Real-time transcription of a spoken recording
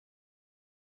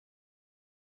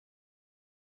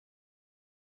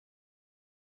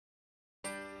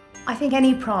I think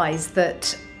any prize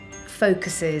that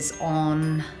focuses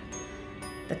on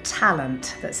the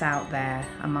talent that's out there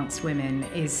amongst women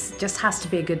just has to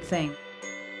be a good thing.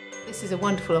 This is a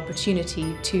wonderful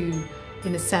opportunity to,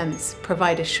 in a sense,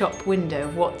 provide a shop window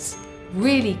of what's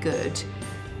really good,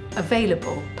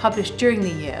 available, published during the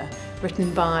year,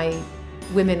 written by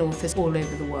women authors all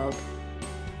over the world.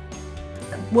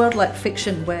 A world like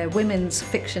fiction, where women's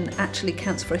fiction actually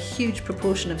counts for a huge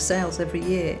proportion of sales every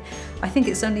year, I think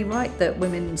it's only right that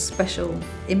women's special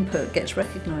input gets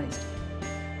recognised.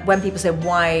 When people say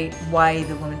why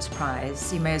the Women's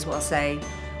Prize, you may as well say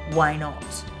why not?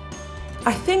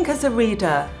 I think as a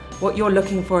reader, what you're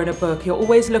looking for in a book, you're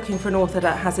always looking for an author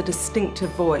that has a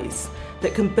distinctive voice,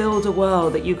 that can build a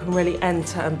world that you can really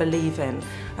enter and believe in.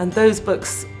 And those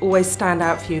books always stand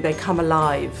out for you, they come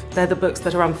alive. They're the books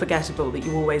that are unforgettable, that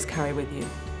you always carry with you.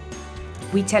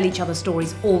 We tell each other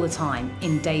stories all the time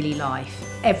in daily life.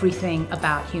 Everything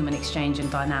about human exchange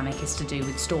and dynamic is to do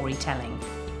with storytelling.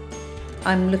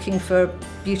 I'm looking for a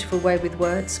beautiful way with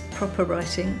words, proper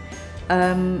writing,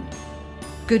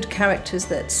 good characters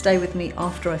that stay with me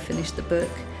after I finish the book,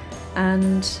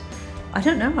 and I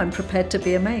don't know, I'm prepared to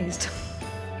be amazed.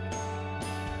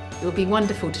 It will be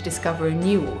wonderful to discover a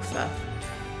new author,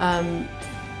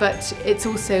 but it's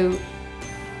also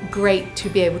great to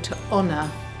be able to honour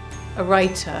a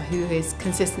writer who is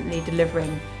consistently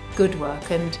delivering good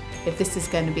work, and if this is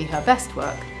going to be her best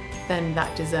work, then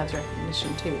that deserves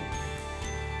recognition too.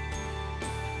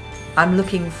 I'm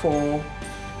looking for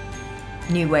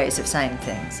new ways of saying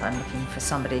things. I'm looking for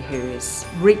somebody who is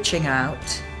reaching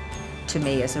out to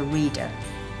me as a reader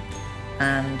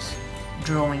and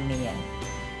drawing me in.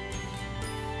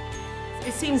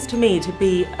 It seems to me to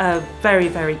be a very,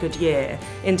 very good year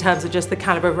in terms of just the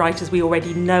calibre of writers we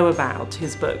already know about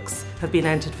whose books have been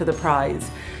entered for the prize.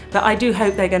 But I do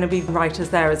hope there are going to be writers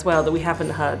there as well that we haven't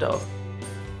heard of.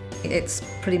 It's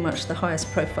pretty much the highest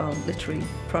profile literary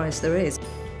prize there is.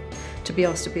 To be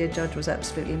asked to be a judge was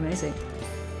absolutely amazing.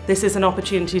 This is an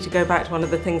opportunity to go back to one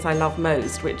of the things I love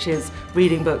most, which is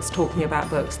reading books, talking about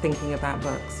books, thinking about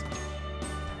books.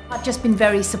 I've just been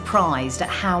very surprised at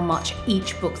how much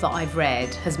each book that I've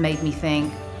read has made me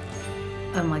think,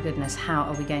 oh my goodness, how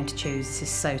are we going to choose? This is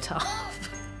so tough.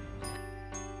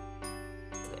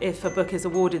 If a book is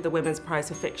awarded the Women's Prize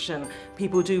for Fiction,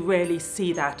 people do really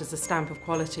see that as a stamp of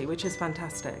quality, which is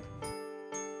fantastic.